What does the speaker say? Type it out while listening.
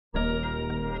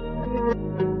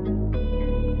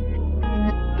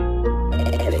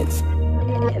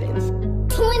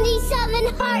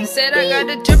broken heart. Said I got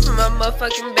the drip in my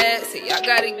motherfucking bag. See, y'all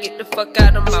gotta get the fuck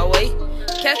out of my way.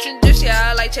 Catching drips,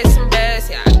 yeah, I like chasing bags.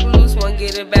 Yeah, I can lose one,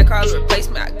 get it back, all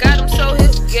replacement. I got them so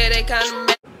hip, yeah, they kinda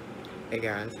mad. Hey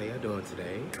guys, how y'all doing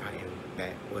today? I am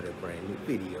back with a brand new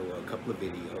video, or a couple of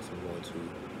videos. I'm going to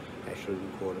actually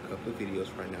record a couple of videos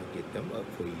right now, get them up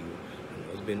for you. I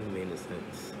know it's been a minute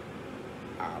since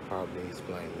I'll probably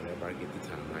explain whenever I get the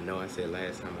time. I know I said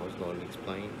last time I was going to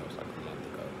explain, that was like a month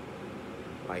ago.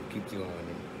 Life keeps going,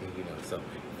 and you know, so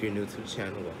if you're new to the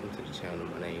channel, welcome to the channel.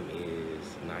 My name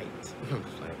is Knight. I'm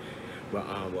just like,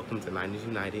 well, welcome to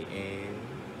Knightonsunite, and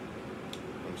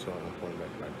I'm sure I'm pointing back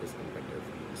this one back there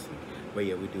for you to see. But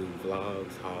yeah, we do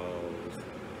vlogs, hauls,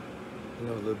 you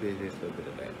know, a little bit of this, a little bit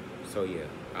of that. So yeah,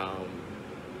 I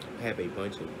have a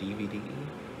bunch of DVD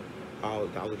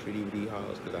hauls, Dollar Tree DVD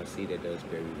hauls, because I see that does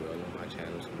very well on my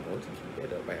channel, so I'm going to keep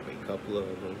that up. I have a couple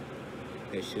of them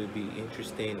that should be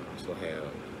interesting. I also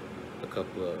have a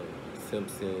couple of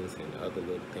Simpsons and other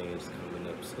little things coming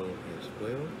up soon as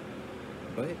well.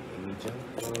 But let me jump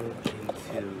on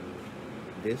into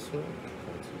this one. I'm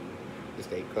going to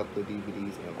just a couple of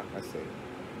DVDs, and like I said,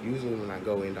 usually when I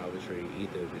go in Dollar Tree,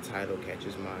 either the title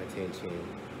catches my attention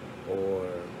or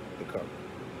the cover.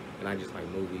 And I just like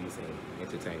movies and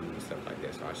entertainment and stuff like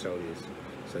that. So I show this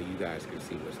so you guys can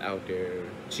see what's out there.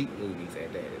 Cheap movies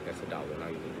at that. That's $1. All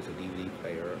you need is a DVD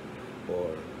player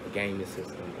or a gaming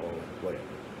system or whatever.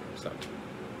 So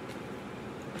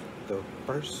the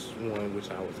first one,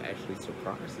 which I was actually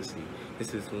surprised to see,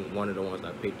 this is one of the ones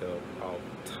I picked up off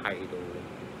title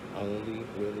only,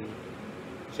 really.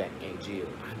 Jack and Jill.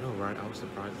 I know, right? I was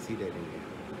surprised to see that in there.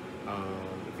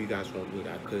 If you guys want me,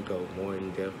 I could go more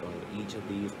in depth on each of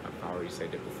these. I've already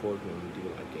said that before. When we do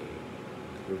like a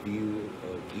review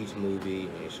of each movie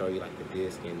and show you like the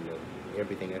disc and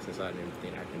everything that's inside and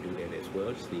everything, I can do that as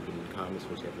well. Just leave it in the comments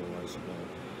whichever ones you want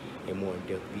a more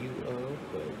in-depth view of.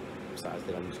 But besides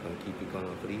that, I'm just gonna keep it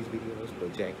going for these videos.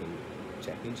 But Jack and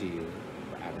Jill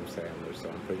by Adam Sandler. So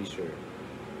I'm pretty sure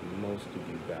most of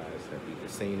you guys have either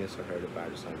seen this or heard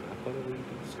about it. So I'm not gonna read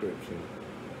the description.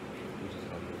 We're just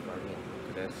gonna move right on.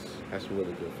 That's a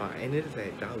really good find, and it is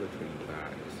at Dollar Tree,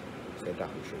 guys. It's at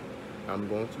Dollar Tree. I'm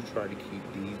going to try to keep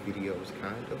these videos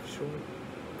kind of short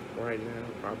right now,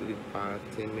 probably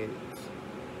 5-10 minutes.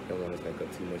 Don't want to take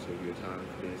up too much of your time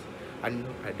for this. I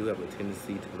know I do have a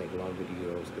tendency to make long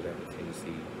videos because I have a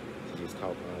tendency to just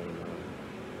talk on and on.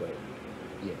 But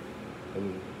yeah,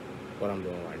 what I'm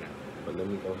doing right now. But let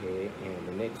me go ahead, and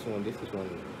the next one, this is one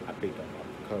I picked up off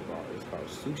the cover art. It's called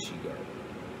Sushi Girl.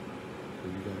 Do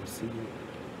you guys see it?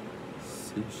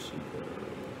 Sushi Girl.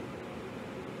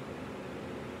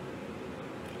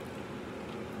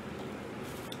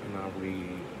 And I'll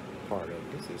read part of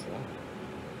this. Is long.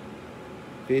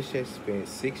 Fish has spent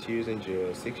 6 years in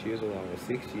jail, 6 years alone,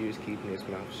 6 years keeping his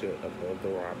mouth shut above the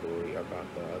robbery about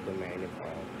the other man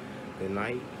involved. The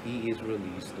night he is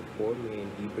released, the poor men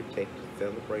he protected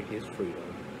celebrate his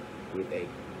freedom with a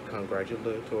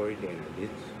congratulatory dinner.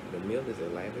 The meal is a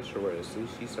lavish array of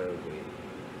sushi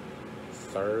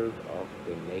served off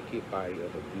the naked body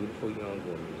of a beautiful young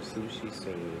woman. The sushi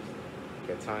seems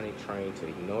catatonic, trained to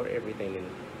ignore everything. And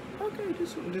okay,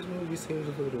 this movie seems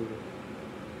a little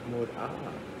more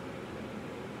odd.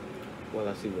 Well,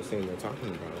 I see what scene they're talking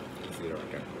about. Let's see it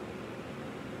right there.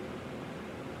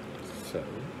 So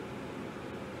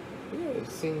yeah,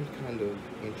 it seems kind of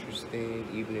interesting.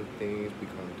 Even if things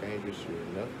become dangerous, you're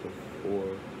enough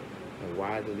before and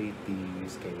widely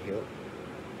thieves can help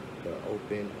the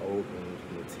open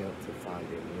an attempt to find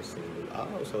their missing.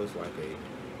 Oh, so it's like a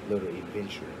little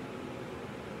adventure.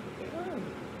 Yeah.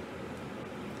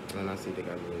 And I see they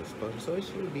got a little explosion, so it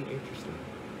should be interesting.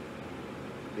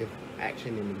 If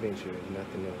action and adventure is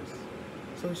nothing else,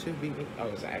 so it should be. Oh,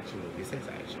 it's an action movie. It says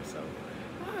action, so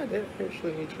that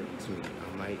actually intrigues me.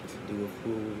 I might do a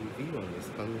full review on this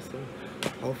coming soon.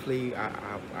 Hopefully,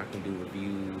 I can do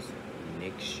reviews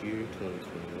next year,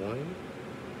 2021.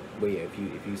 But yeah, if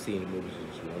you see any movies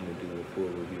that you want me to do a full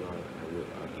review on,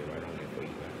 I'll get right on it for you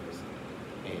guys.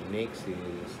 And next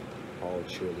is All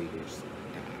Cheerleaders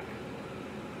Die.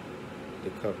 The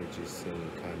cover just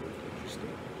seemed kind of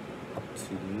interesting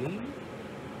to me.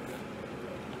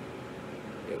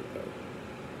 There we go.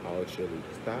 All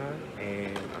Cheerleaders Die,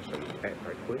 and I'll show you the back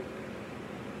right quick.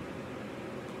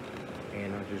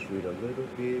 And I'll just read a little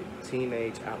bit.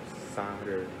 Teenage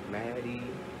outsider Maddie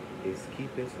is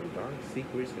keeping some dark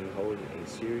secrets and holding a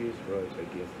serious grudge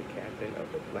against the captain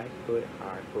of the Blackfoot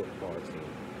High football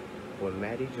team. When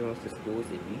Maddie joins the school's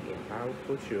elite and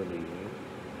powerful cheerleading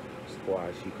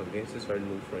squad, she convinces her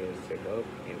new friends to help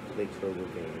inflict her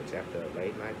revenge. After a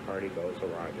late night party goes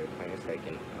awry, their plans take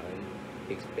an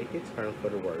expect it to turn for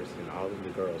the worse and all of the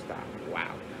girls die.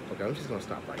 Wow. Okay, I'm just gonna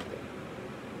stop right there.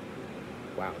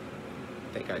 Wow.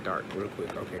 That got dark real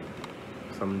quick. Okay.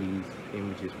 Some of these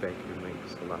images back here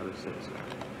makes a lot of sense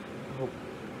now.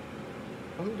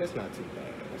 I mean, that's not too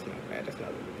bad. That's not bad. That's not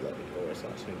really bloody gore, so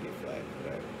I shouldn't get flagged for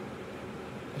that.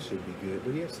 That should be good.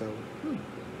 But yeah, so,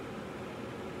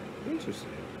 interesting.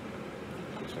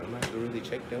 So I'm going to really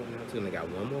check that one out too. And I got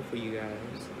one more for you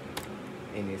guys.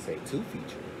 And it's a 2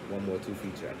 feature. One more 2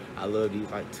 feature. I love these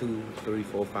like 2, 3,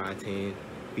 4, 5, 10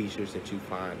 features that you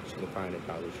can find at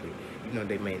Dollar Tree. You know,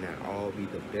 they may not all be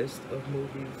the best of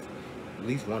movies. At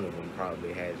least one of them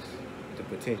probably has the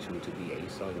potential to be a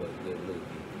somewhat good movie.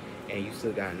 And you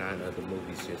still got 9 other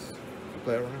movies just to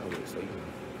play around with. So, you know,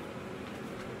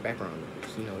 background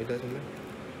movies, you know, it doesn't matter.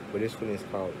 But this one is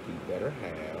called The Better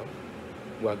Half.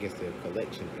 Well, I guess the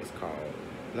collection is called,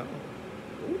 no.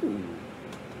 Ooh,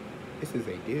 this is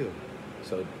a deal.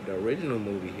 So the original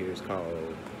movie here is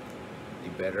called The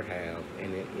Better Half,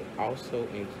 and it also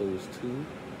includes 2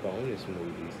 bonus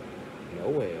movies,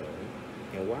 Noel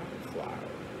and Wildflower.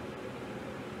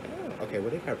 Oh, okay,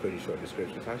 well they got pretty short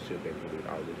descriptions. I should be able to read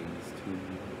all of these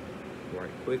 2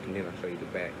 right quick, and then I'll show you the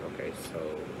back. Okay, so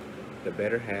The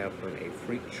Better Half, when a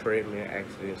freak treadmill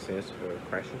accident sends her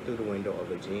crashing through the window of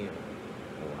a gym.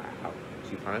 Wow.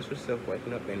 She finds herself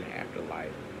waking up in the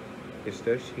afterlife. It's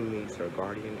there she meets her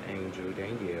guardian angel,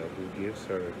 Danielle, who gives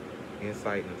her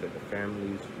insight into the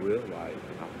family's real life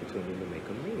and opportunity to make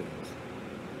amends.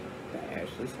 That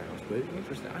actually sounds pretty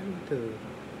interesting. I need to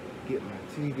get my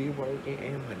TV working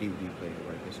and my DVD player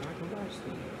working so I can watch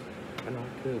these. I know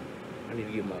I could. I need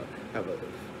to get my have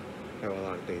a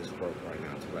lot of things work right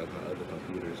now too. Like my other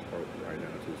computers work right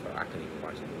now too, so I can't even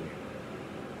watch it in here.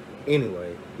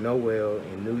 Anyway, Noel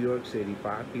in New York City,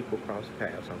 5 people cross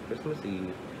paths on Christmas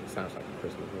Eve. Sounds like a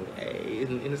Christmas movie. Hey,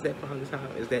 and is that time?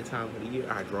 Is that time of the year?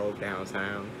 I drove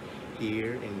downtown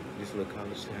here in this little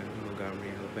college town, Montgomery,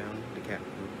 Alabama, the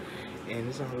capital, and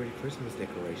there's already Christmas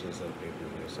decorations up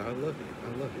everywhere. So I love it.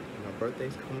 I love it. My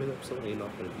birthday's coming up soon. You know,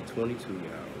 I'm gonna be 22,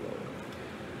 y'all.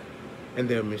 And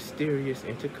their mysterious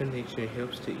interconnection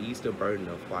helps to ease the burden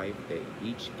of life that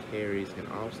each carries an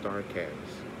all-star cast.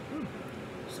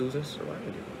 Susan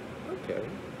Sarandon. Okay.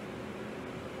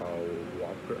 Paul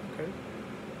Walker. Okay.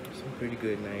 Some pretty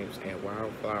good names. And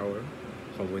Wildflower.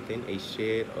 From within a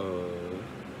shed of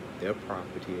their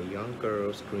property, a young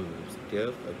girl screams,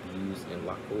 death, abused, and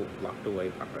locked away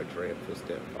by her dreadful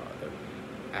stepfather.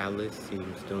 Alice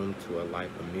seems doomed to a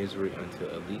life of misery until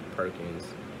Elite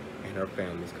Perkins and her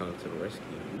families come to the rescue.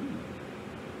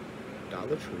 Ooh.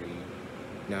 Dollar Tree.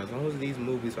 Now, as long as these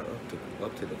movies are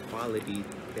up to the quality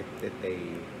that they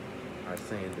are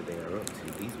saying that they are up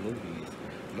to, these movies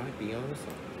might be on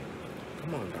something.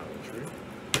 Come on, Dollar Tree.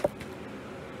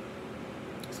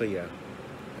 So yeah,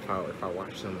 if I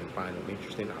watch them and find them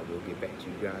interesting, I will get back to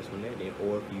you guys on that.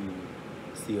 Or if you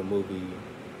see a movie,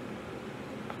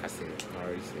 like I said, I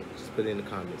already said, just put in the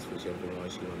comments whichever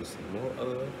ones you want to see more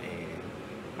of, and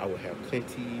I will have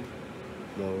plenty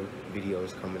more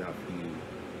videos coming out for you,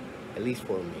 at least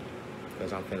for me,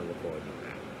 because I'm finna record them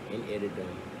now and edit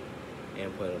them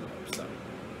and put them up. So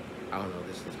I don't know,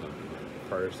 this is gonna be like the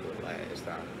first or last.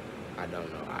 I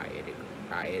don't know.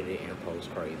 I edit and post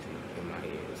crazy in my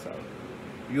head, so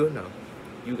you'll know.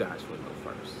 You guys will know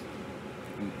first.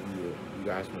 You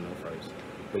guys will know first.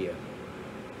 But yeah,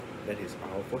 that is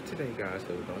all for today, guys.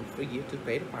 So don't forget to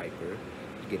pay the piper.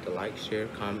 Get the like, share,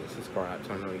 comment, subscribe,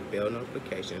 turn on your bell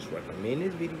notifications, recommend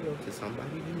this video to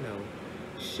somebody you know,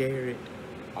 share it,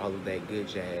 all of that good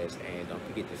jazz, and don't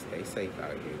forget to stay safe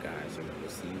out here, guys, and we'll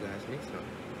see you guys next time.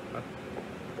 Bye.